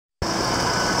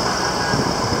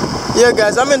Yeah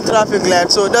guys, I'm in traffic light,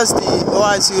 so that's the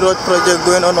OIC road project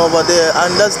going on over there,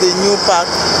 and that's the new park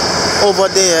over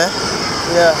there.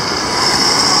 Yeah.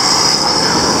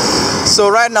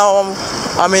 So right now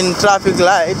I'm in traffic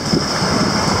light.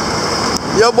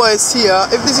 Your boy is here.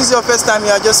 If this is your first time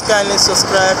here, just kindly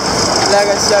subscribe, like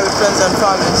and share with friends and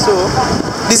family. So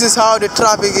this is how the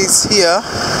traffic is here.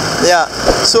 Yeah.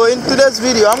 So in today's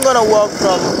video, I'm gonna walk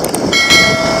from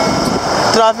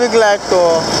traffic light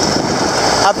to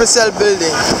Africell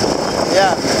building.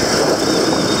 Yeah.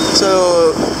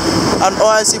 So an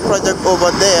OIC project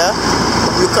over there.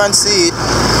 You can see it.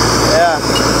 Yeah.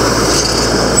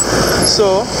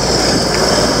 So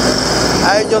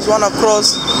I just wanna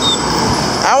cross.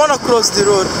 I wanna cross the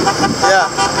road. Yeah.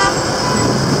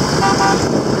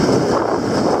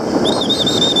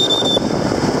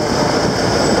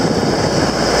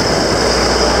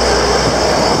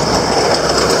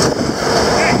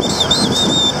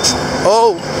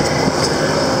 Oh.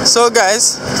 So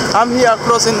guys, I'm here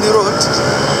crossing the road.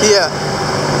 Here.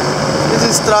 This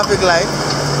is traffic light.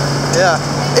 Yeah.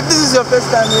 If this is your first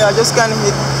time here, just kind of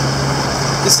hit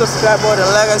the subscribe button,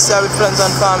 like and share with friends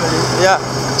and family. Yeah.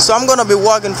 So I'm gonna be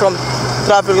walking from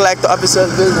traffic light to Africell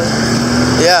building.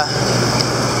 Yeah.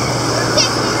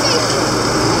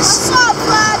 What's up,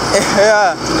 bud?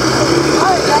 Yeah.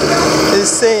 He's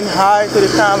saying hi to the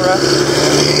camera.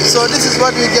 So this is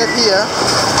what we get here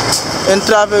in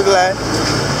traffic light.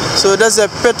 So there's a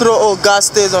petrol or gas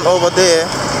station over there.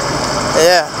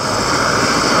 Yeah.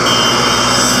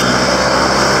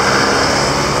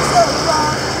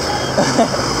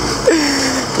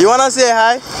 You wanna say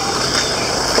hi?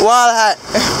 Well, hi.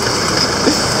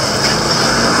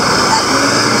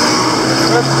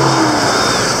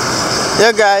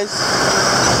 Yeah guys,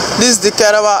 this is the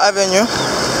Caravan Avenue.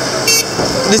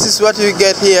 This is what you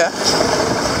get here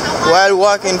while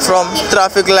walking from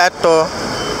traffic light to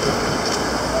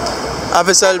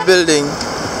Africell building.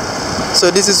 So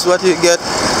this is what you get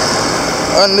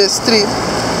on the street.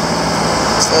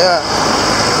 Yeah.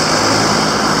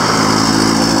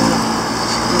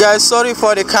 Guys, sorry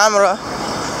for the camera.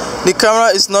 The camera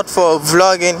is not for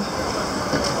vlogging,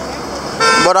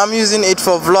 but I'm using it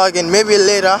for vlogging. Maybe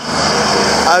later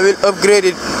I will upgrade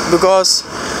it because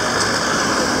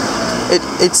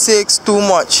it takes too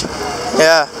much.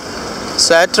 Yeah.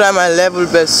 So I try my level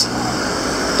best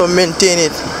to maintain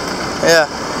it. Yeah.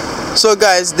 So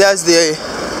guys, that's the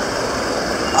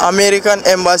American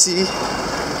Embassy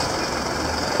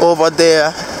over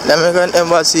there. The American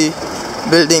Embassy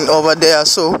building over there.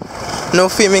 So no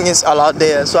filming is allowed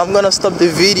there. So I'm gonna stop the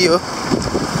video.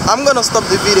 I'm gonna stop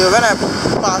the video when I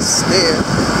pass there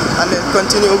and then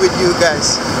continue with you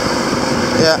guys.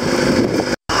 Yeah.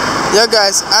 Yeah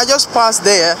guys, I just passed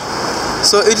there.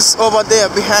 So it's over there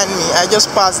behind me. I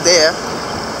just passed there.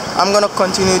 I'm gonna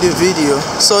continue the video.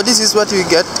 So this is what you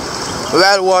get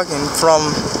while walking from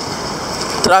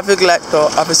traffic light to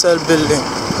Africell building.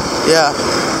 Yeah.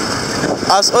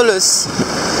 As always,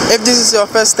 if this is your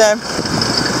first time,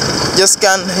 just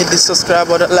can hit the subscribe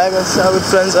button, like and share with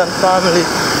friends and family.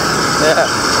 Yeah.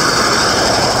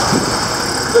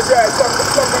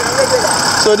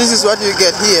 So this is what you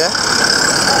get here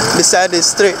beside the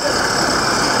street.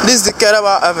 This is the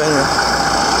Caravan Avenue.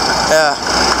 Yeah.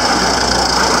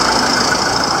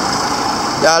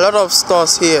 There are a lot of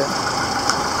stores here.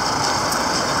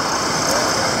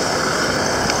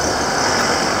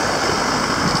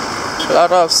 A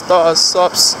lot of stores,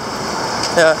 shops.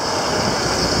 Yeah.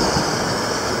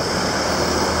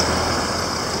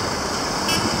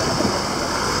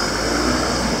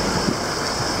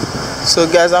 So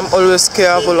guys, I'm always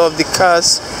careful of the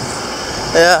cars.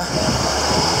 Yeah.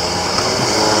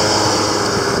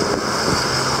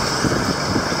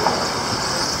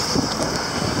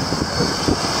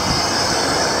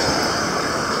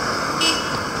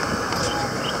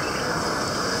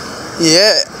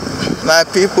 Yeah, my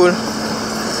people,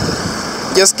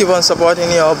 just keep on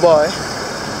supporting your boy.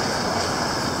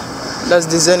 That's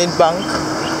the Zenith Bank.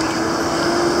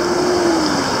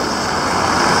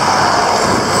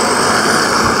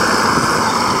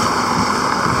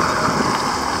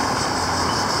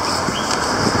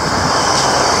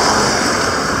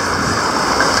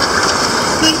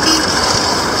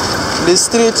 The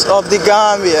streets of the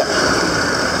Gambia.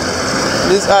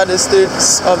 These are the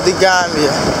streets of the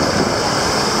Gambia.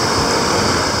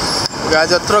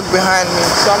 There's a truck behind me,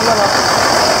 so I'm gonna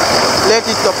let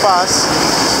it to pass.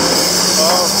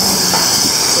 Oh,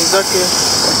 it's okay.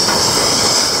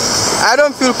 I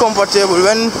don't feel comfortable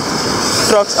when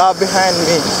trucks are behind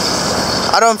me.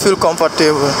 I don't feel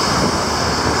comfortable.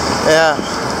 Yeah.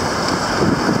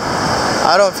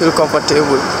 I don't feel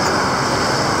comfortable.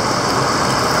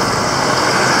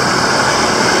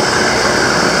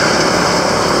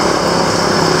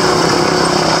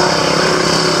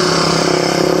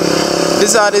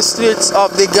 These are the streets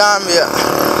of the Gambia.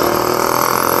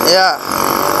 Yeah.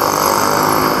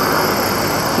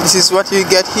 This is what you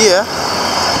get here.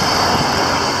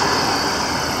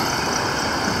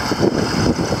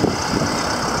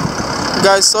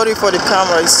 Guys, sorry for the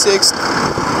camera, it shakes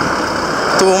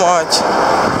too much.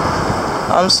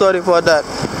 I'm sorry for that.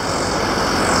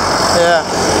 Yeah.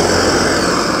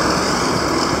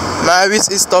 My wish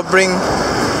is to bring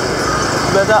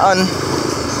better and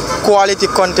quality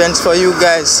content for you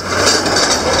guys,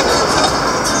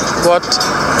 but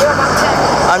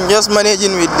I'm just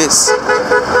managing with this.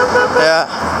 Yeah.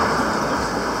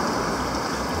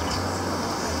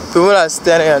 People are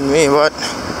staring at me, but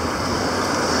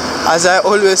as I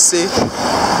always say,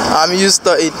 I'm used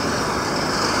to it.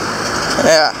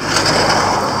 Yeah.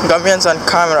 Gambians on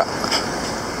camera,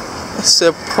 it's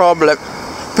a problem.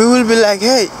 People will be like,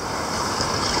 hey.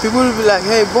 People will be like,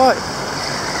 hey boy,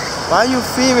 why are you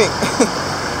filming?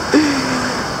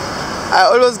 I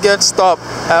always get stopped.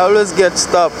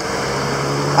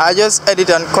 I just edit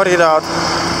and cut it out.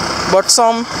 But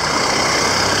some,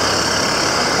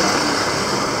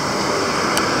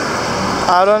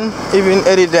 I don't even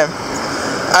edit them.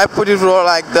 I put it raw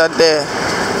like that there.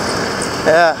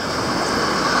 Yeah.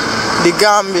 The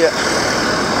Gambia.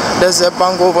 There's a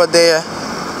bank over there.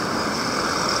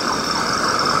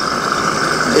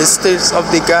 The streets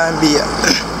of the Gambia.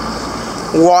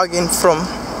 Walking from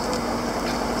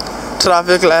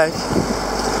traffic light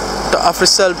to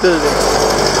Africell building.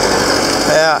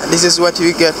 Yeah, this is what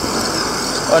you get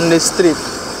on the street.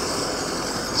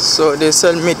 So they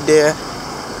sell meat there.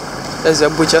 There's a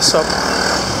butcher shop.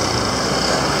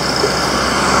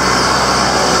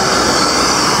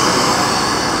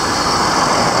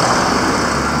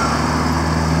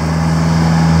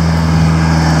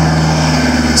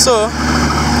 So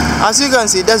as you can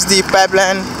see, that's the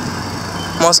pipeline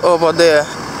mosque over there.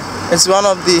 It's one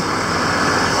of the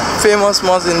famous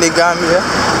mosques in the Gambia.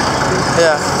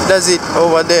 Yeah, that's it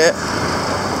over there.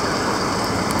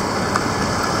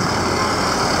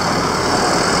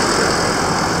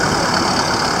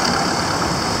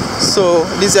 So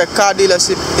this is a car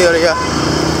dealership area.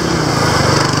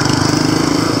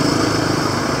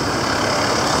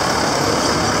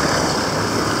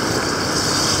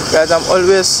 Guys, I'm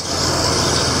always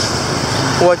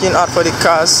watching out for the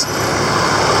cars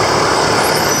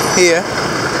here.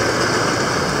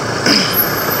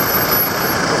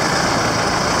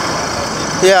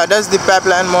 Yeah, that's the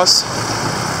pipeline mosque.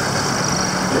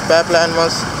 The pipeline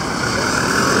mosque.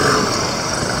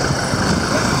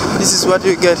 This is what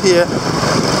you get here.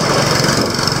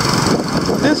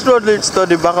 This road leads to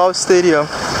the Bakau Stadium.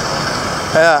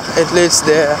 Yeah, it leads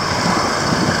there.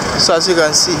 So as you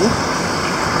can see,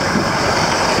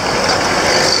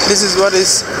 this is what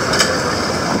is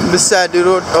beside the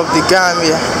road of the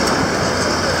Gambia.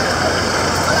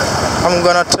 I'm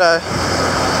gonna try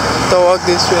to walk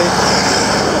this way.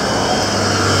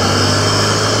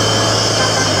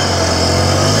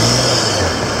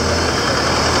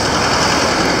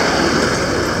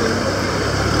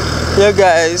 Yeah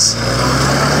guys,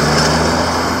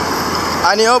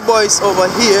 and your boy is over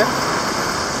here,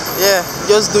 yeah,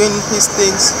 just doing his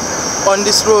things on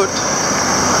this road.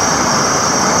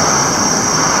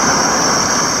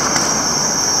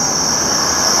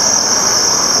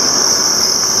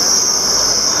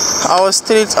 Our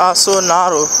streets are so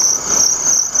narrow,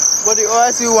 but the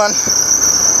OIC one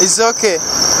is okay,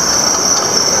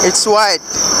 it's wide,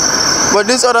 but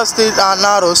these other streets are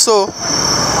narrow, so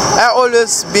I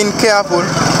always been careful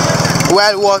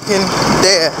while walking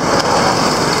there.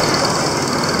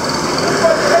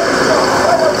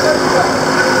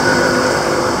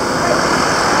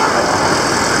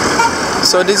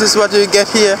 So this is what you get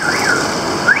here.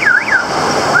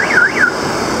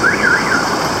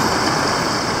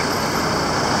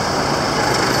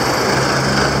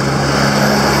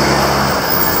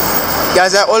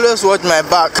 Guys, I always watch my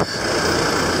back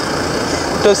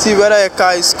to see whether a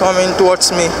car is coming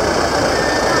towards me.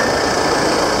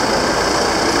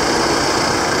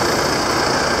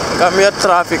 Gambia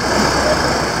traffic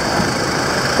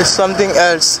is something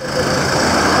else.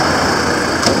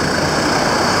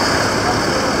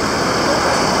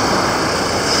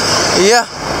 Yeah,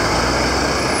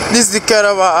 this is the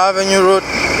Caraba Avenue Road.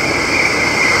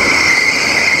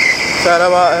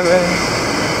 Caraba Avenue.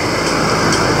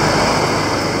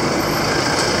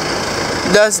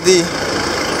 That's the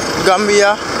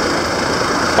Gambia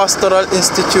Pastoral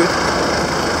Institute.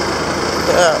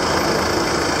 Yeah.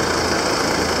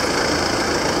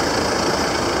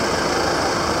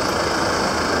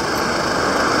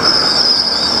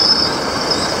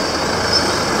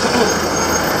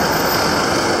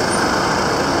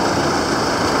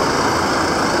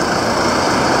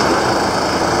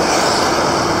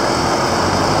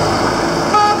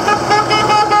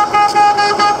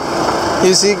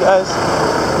 You see, guys,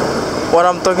 what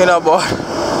I'm talking about.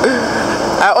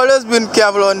 I always been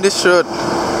careful on this road.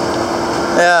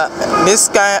 Yeah, this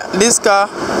car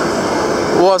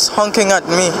was honking at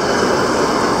me.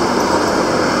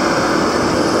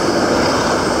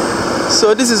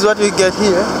 So this is what we get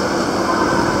here.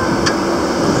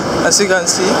 As you can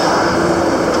see,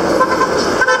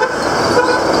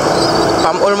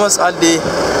 I'm almost at the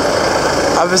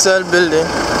Africell building.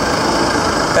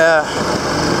 Yeah.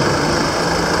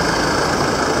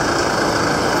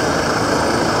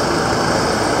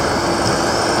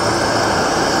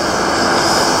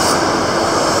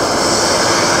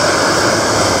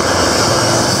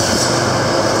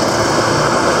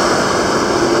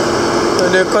 So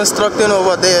they're constructing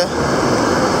over there.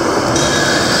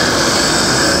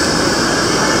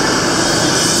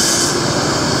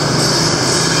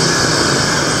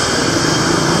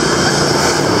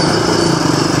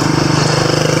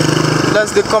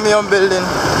 That's the Commune building.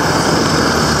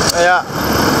 Yeah.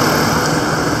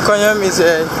 Commune is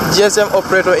a GSM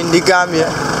operator in the Gambia.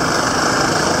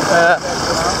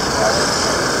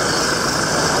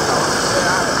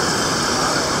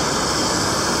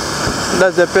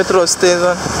 That's the petrol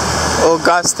station or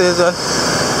gas station.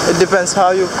 It depends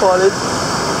how you call it.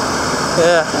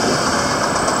 Yeah.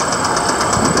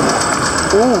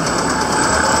 Ooh.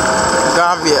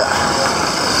 Gambia.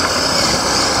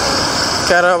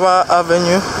 Carava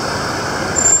Avenue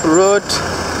Road.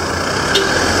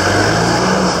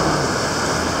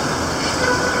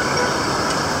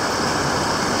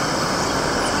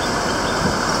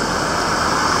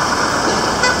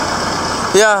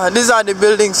 Yeah, these are the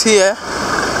buildings here.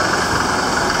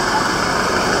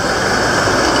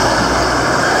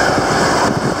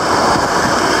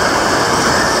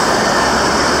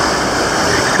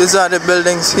 These are the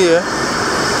buildings here.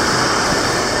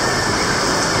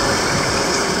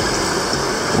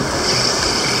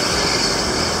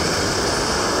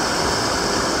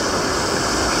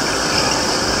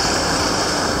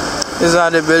 These are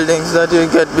the buildings that you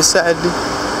get beside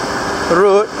the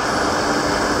road.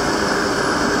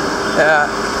 Yeah.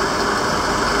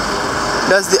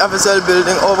 That's the Africell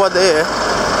building over there.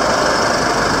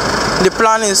 The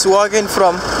plan is walking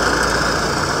from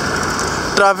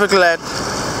traffic light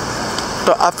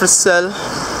to Africell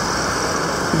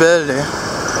building.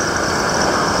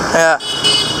 Yeah.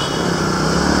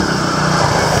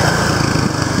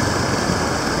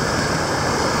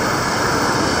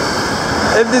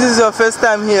 If this is your first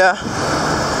time here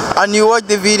and you watch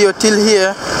the video till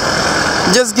here,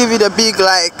 just give it a big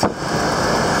like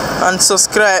and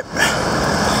subscribe.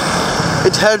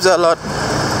 It helps a lot.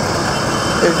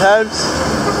 It helps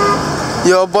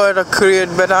your boy to create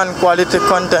better and quality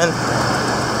content.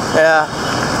 Yeah.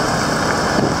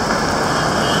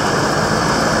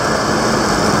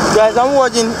 Guys,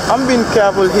 I'm being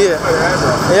careful here.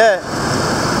 Yeah.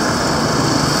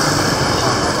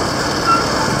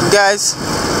 Guys,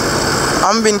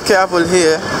 I'm being careful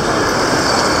here.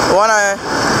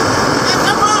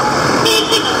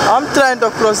 I'm trying to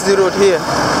cross the road here.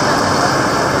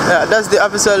 Yeah, that's the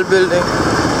Africell building.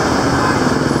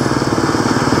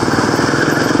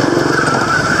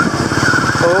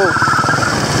 Oh.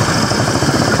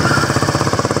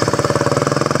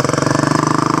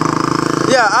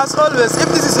 Yeah, as always, if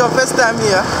this is your first time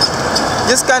here,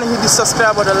 just kindly hit the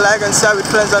subscribe button, like and share with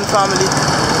friends and family.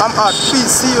 I'm out.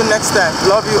 Peace. See you next time.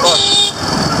 Love you all.